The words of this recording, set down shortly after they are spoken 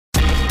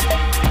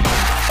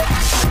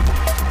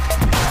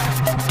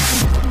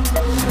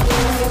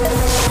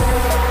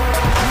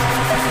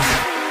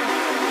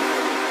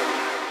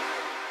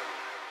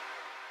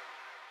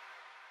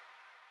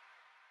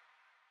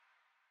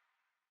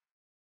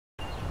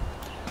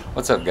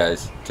What's up,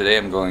 guys? Today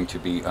I'm going to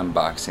be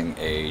unboxing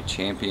a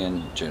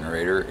Champion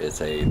generator. It's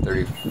a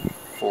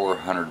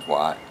 3400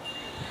 watt,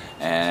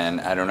 and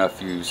I don't know if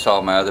you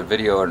saw my other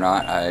video or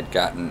not. I had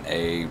gotten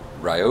a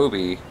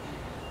Ryobi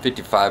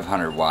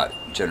 5500 watt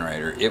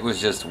generator. It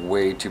was just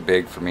way too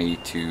big for me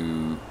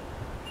to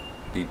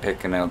be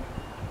picking up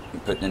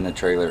and putting in the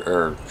trailer,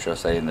 or should I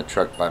say in the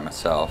truck by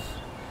myself.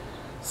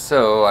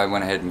 So I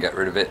went ahead and got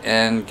rid of it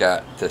and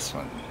got this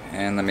one,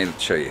 and let me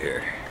show you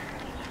here.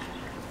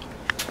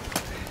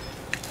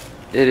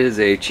 It is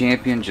a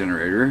Champion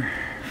generator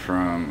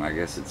from, I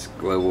guess it's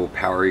Global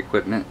Power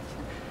Equipment.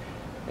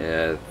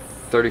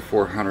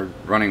 3400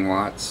 running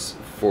watts,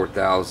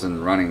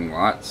 4000 running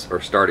watts,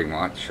 or starting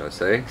watts, should I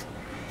say.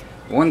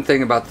 One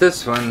thing about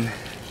this one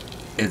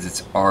is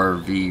it's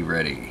RV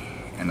ready.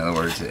 In other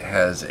words, it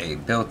has a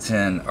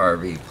built-in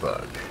RV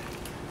plug.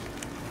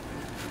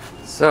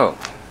 So,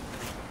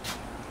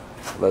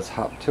 let's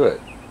hop to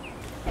it.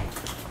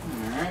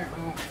 Alright,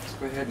 well, let's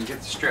go ahead and get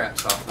the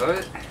straps off of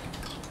it.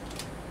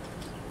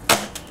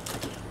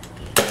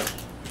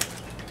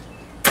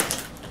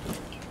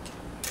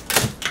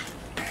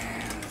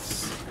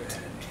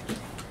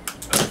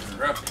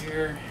 Up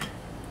here.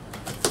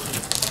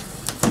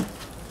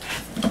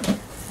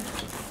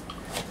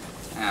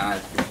 Now,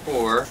 as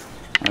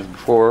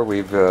before,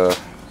 we've got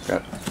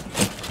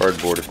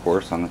cardboard, of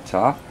course, on the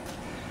top,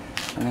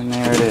 and then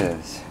there it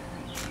is.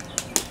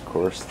 Of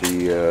course,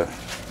 the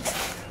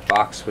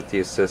box with the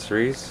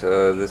accessories.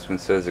 This one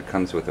says it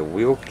comes with a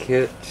wheel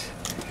kit,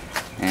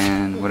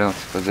 and what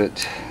else was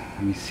it?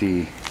 Let me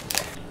see.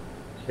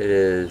 It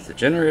is the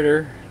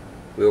generator,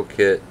 wheel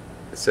kit,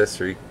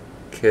 accessory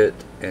kit,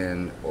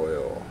 and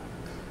oil.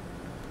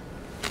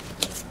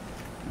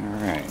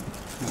 Alright,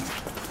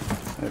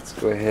 let's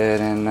go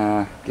ahead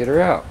and get her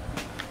out.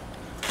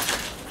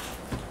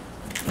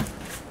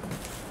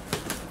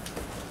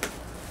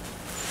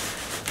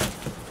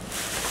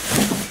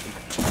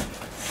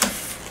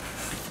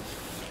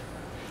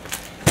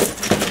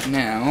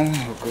 Now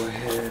we'll go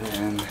ahead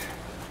and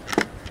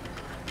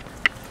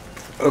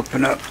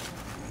open up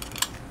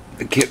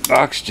the kit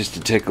box just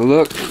to take a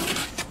look.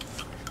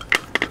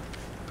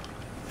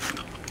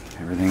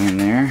 Everything in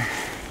there.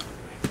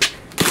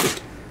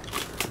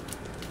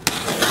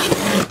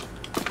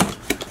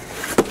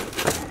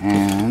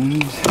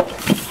 And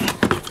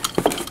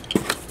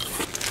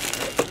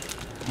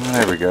well,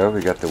 there we go.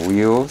 We got the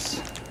wheels,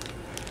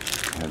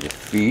 we have the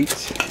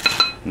feet,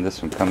 and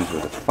this one comes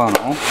with a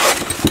funnel.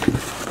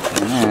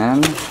 And then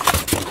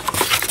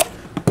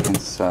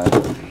inside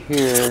of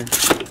here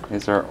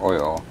is our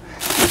oil.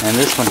 And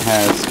this one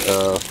has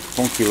a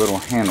funky little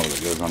handle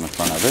that goes on the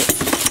front of it.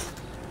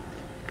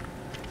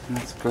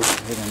 Let's go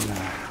ahead and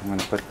I'm going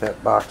to put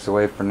that box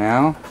away for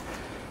now,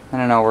 and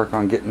then I'll work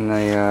on getting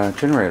the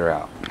generator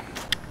out.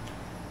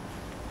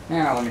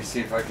 Now let me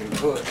see if I can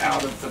pull it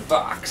out of the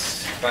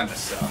box by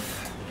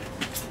myself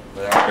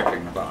without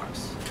ripping the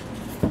box.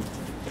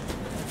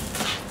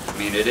 I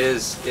mean, it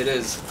is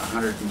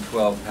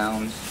 112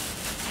 pounds,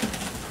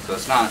 so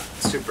it's not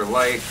super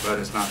light, but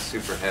it's not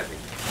super heavy.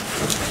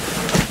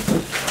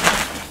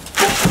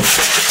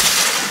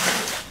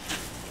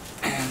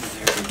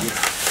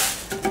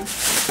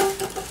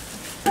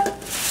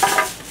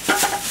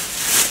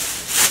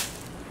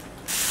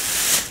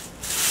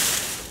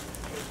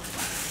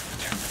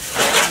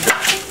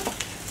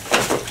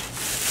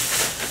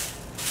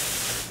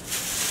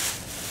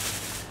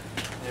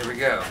 There we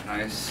go.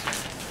 Nice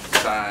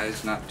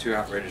size, not too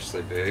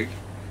outrageously big.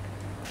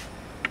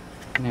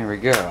 And there we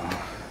go.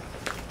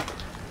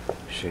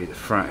 Show you the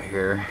front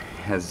here.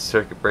 Has the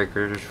circuit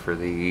breakers for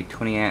the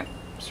 20 amp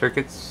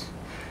circuits.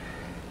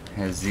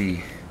 Has the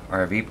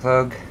RV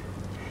plug.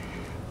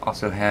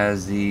 Also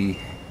has the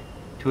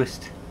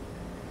twist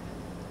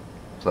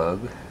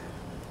plug.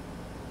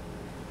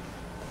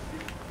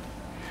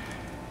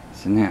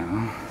 So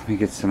now let me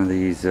get some of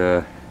these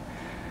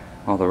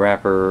all the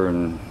wrapper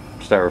and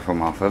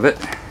styrofoam off of it.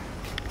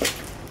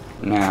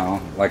 Now,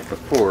 like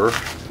before,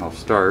 I'll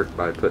start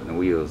by putting the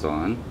wheels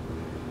on,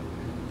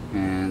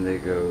 and they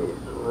go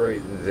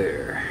right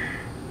there.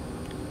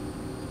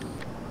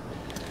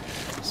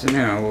 So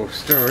now we'll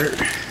start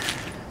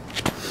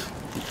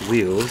with the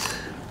wheels.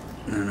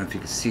 I don't know if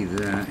you can see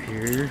that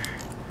here.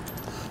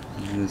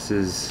 And this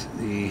is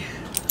the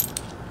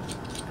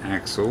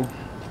axle,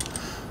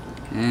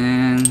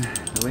 and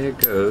the way it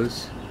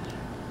goes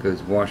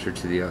washer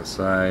to the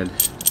outside,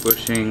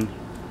 bushing,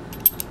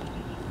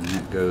 and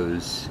that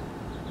goes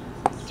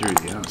through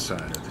the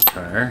outside of the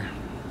tire,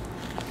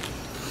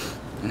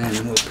 and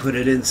then we'll put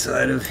it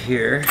inside of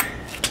here.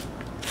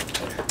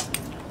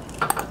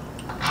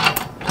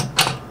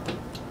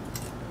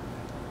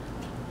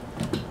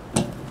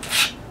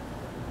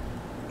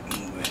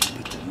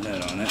 Put the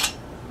nut on it.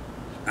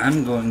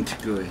 I'm going to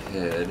go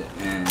ahead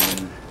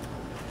and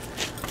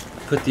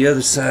put the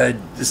other side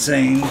the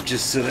same,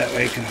 just so that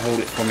way it can hold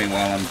it for me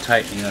while I'm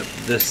tightening up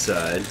this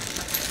side.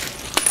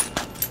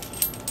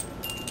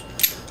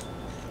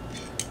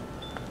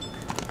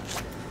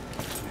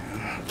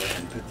 Now, go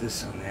ahead and put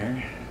this on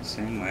there,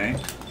 same way.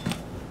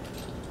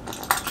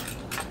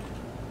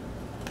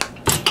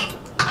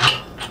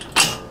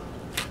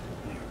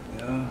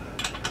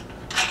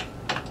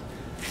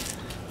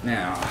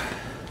 Now,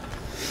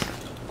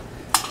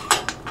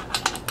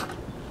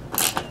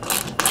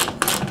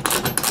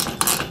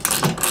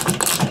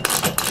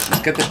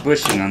 it's got the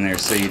bushing on there,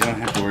 so you don't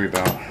have to worry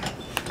about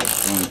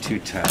going too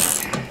tight.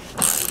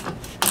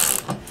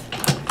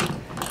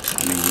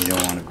 I mean, you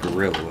don't want to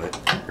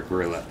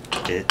gorilla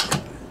it.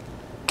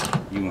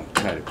 You want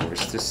tight, of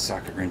course. This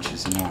socket wrench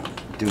is not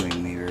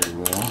doing me very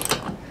well.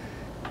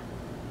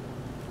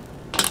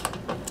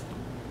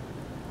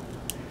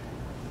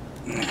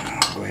 Now,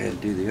 I'll go ahead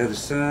and do the other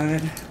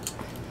side.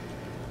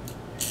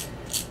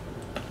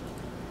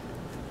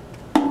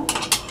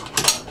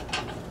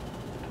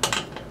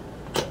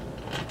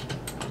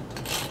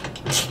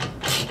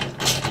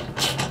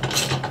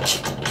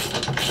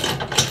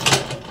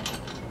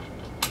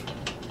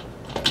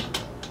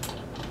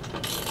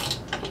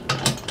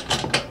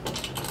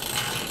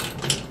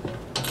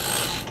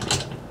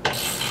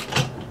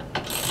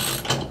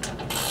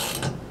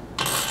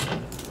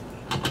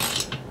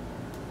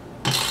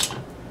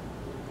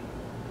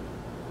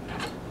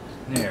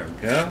 There we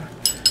go.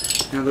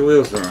 Now the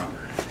wheels are on.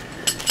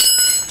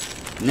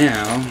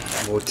 Now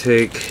we'll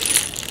take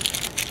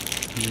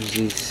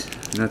these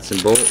nuts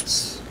and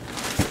bolts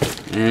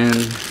and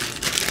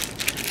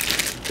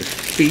the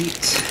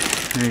feet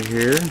right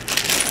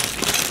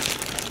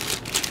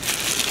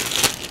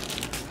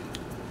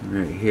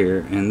here,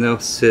 and they'll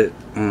sit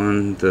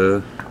on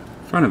the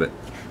front of it.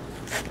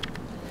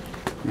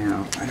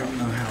 Now, I don't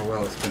know how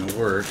well it's going to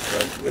work,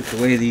 but with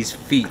the way these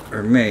feet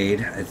are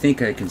made, I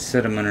think I can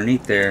set them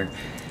underneath there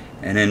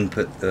and then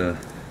put the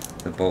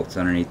bolts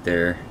underneath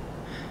there.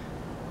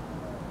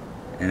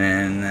 And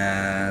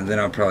then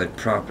I'll probably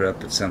prop it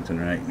up with something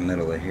right in the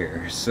middle of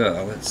here.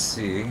 So, let's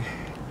see if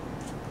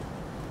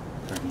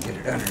I can get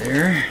it under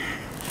there.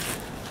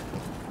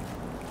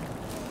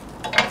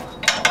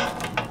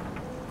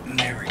 And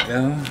there we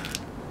go.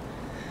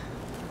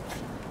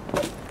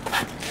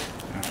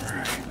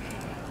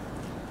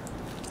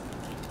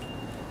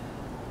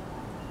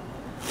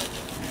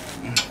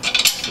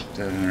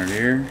 That under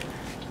there.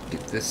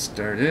 Get this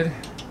started.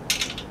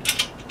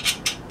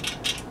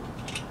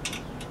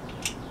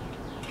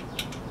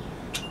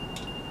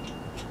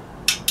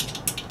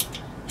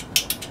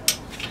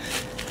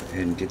 Go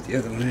ahead and get the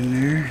other one in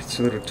there. It's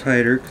a little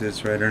tighter because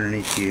it's right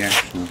underneath the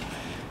actual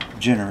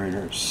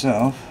generator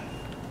itself.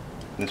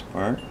 This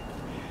part.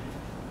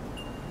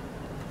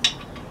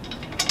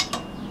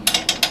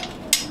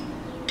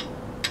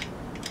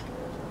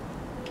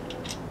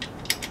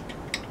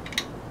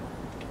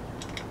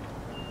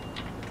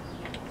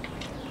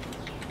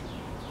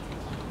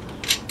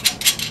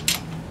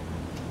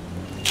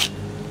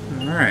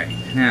 Alright,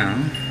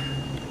 now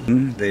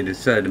they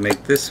decided to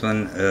make this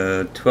one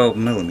 12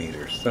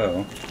 millimeters,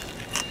 so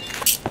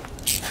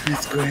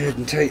let's go ahead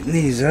and tighten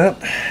these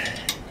up.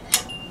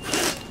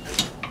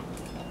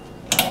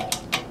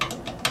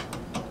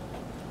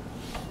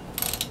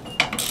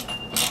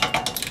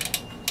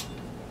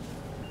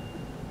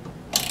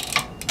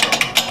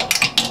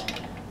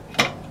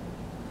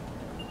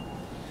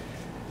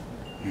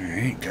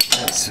 Alright, got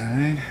that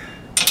side.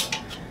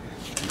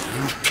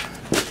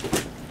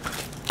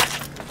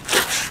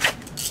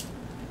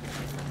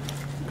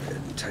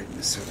 Tighten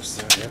this other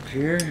side up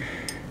here.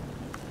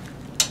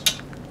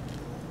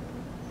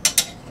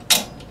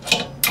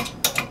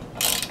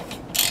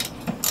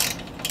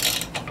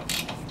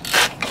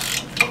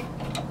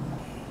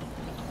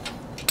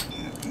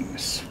 I'm going to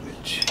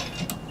switch.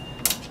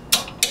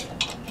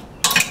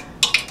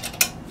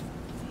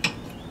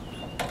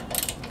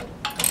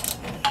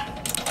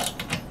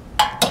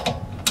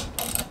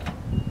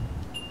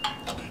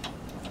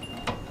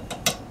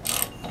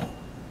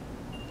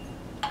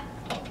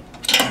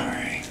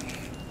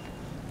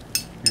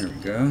 There we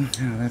go.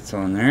 Now that's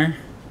on there.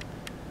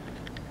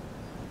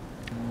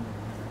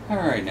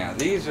 Alright, now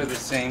these are the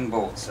same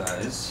bolt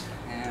size,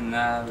 and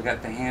we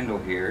got the handle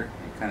here.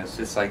 It kind of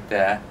sits like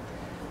that.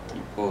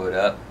 You pull it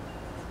up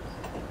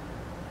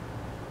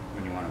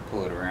when you want to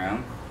pull it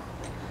around.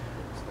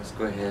 So let's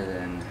go ahead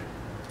and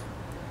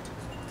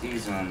put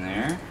these on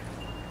there.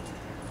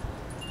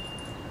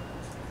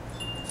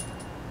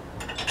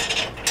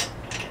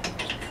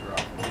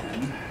 Drop them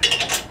in.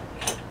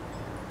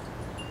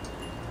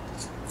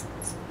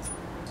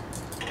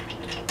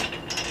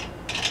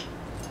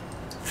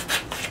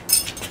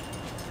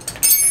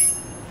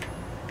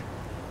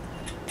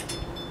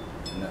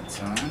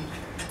 Nuts on.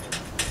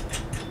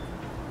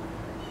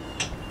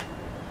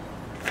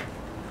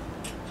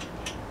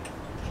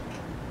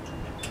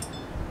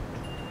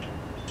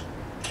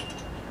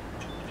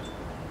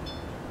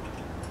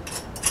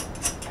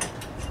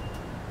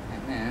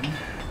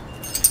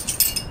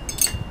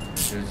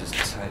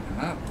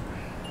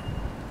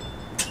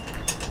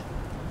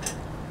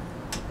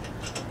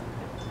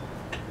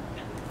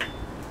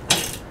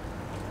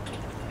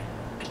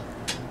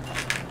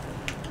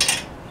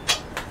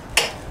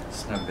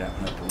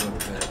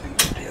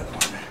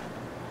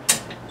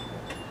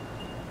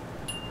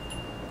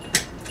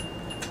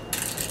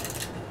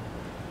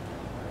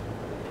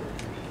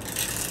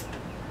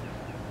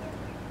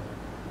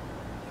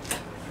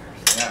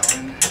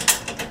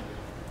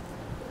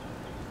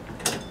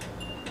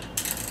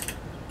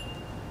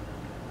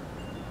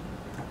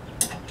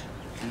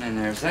 And then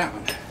there's that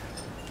one.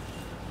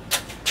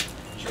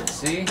 You should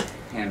see,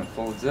 handle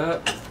folds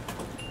up,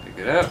 pick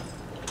it up,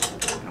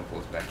 handle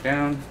folds back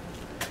down.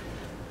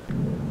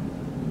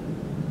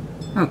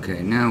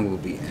 Okay, now we'll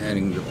be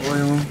adding the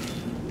oil.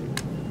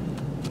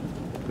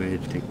 Go ahead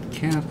and take the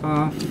cap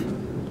off.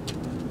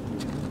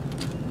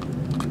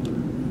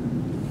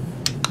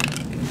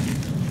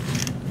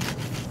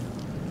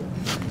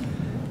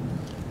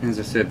 As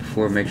I said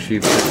before, make sure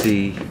you put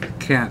the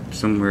cap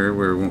somewhere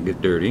where it won't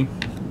get dirty.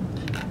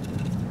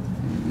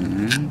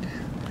 And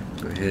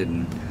go ahead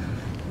and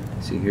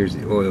see, here's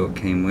the oil it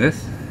came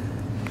with.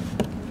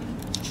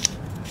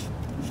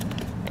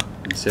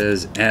 It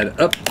says add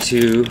up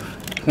to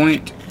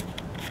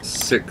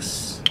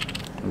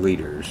 0.6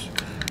 liters.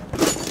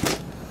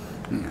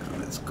 Now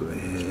let's go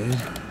ahead,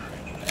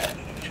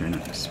 try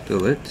not to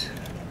spill it.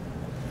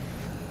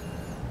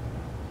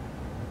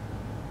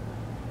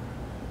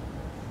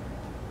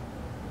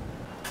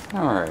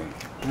 Alright,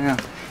 now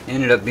it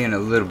ended up being a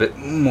little bit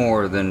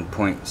more than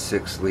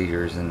 0.6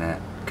 liters in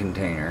that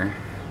container,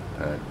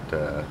 but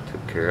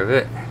took care of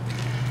it.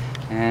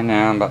 And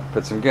now I'm about to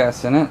put some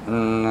gas in it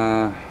and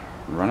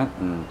run it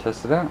and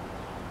test it out.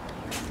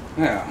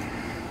 Now,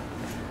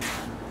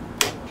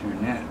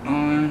 turn that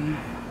on.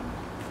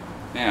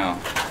 Now,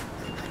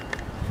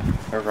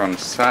 over on the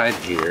side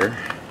here,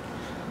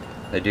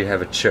 they do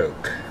have a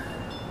choke.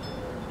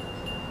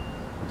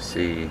 You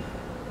see,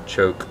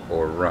 choke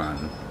or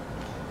run.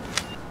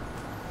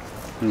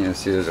 Yeah,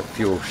 see, there's a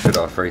fuel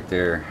shutoff right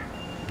there.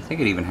 I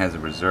think it even has a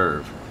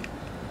reserve.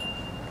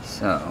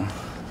 So,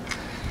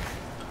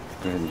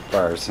 go ahead and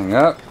fire this thing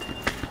up.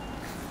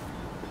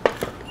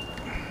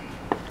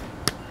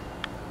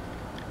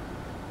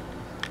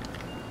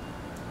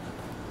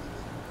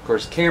 Of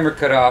course, camera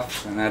cut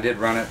off, and I did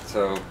run it,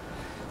 so it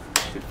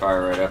should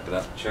fire right up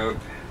without the choke.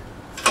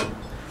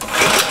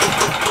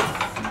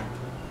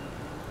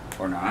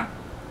 Or not.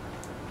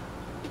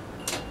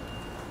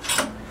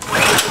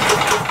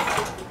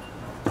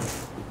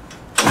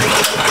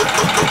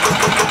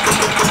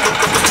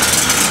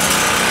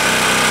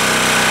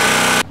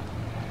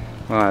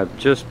 Well, I've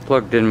just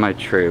plugged in my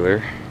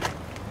trailer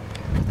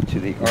to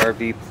the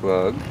RV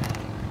plug.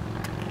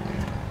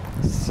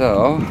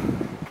 So,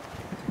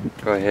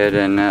 go ahead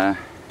and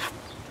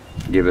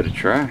give it a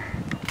try.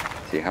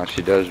 See how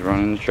she does run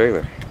in the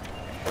trailer.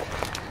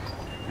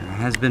 It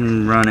has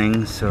been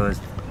running, so it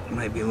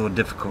might be a little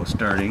difficult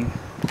starting.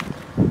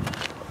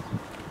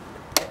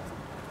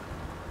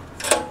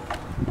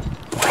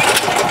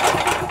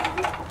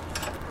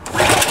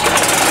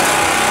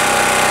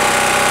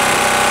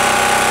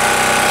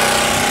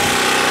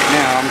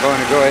 Now I'm going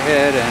to go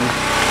ahead and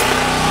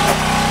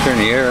turn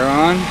the air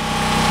on.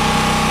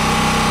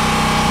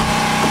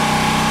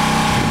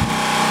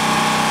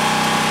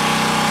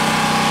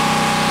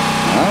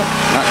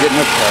 Not getting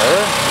much power.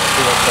 Let's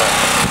see what's up.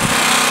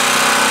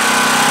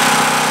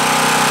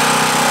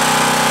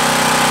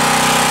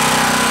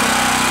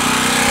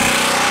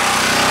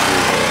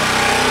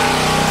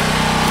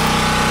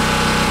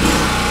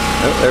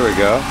 Oh, there we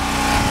go.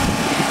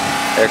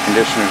 Air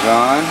conditioner's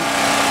on.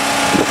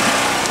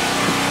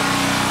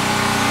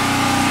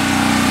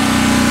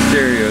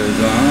 Stereo is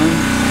on.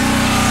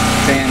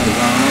 Fan is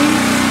on.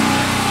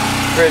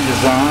 Fridge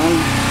is on.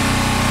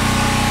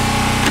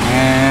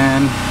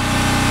 And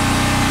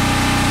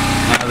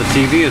now the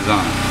TV is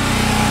on.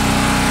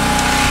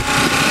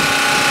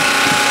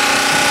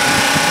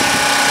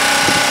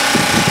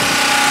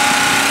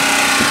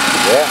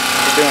 Yeah,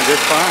 we're doing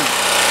just fine.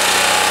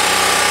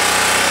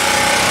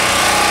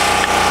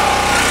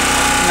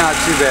 Not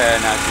too bad,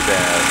 not too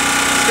bad.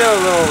 Still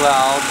a little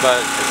loud,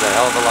 but it's a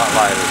hell of a lot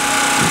lighter.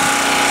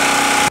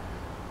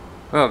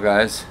 Well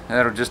guys,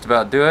 that'll just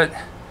about do it.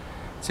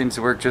 Seems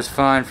to work just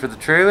fine for the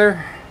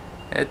trailer.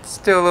 It's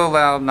still a little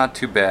loud, not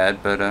too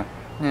bad, but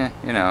yeah,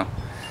 you know.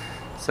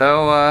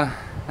 So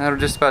that'll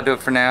just about do it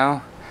for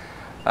now.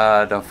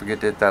 Don't forget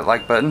to hit that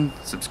like button,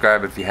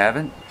 subscribe if you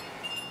haven't,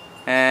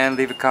 and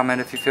leave a comment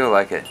if you feel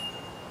like it.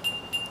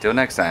 Till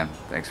next time,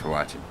 thanks for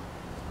watching.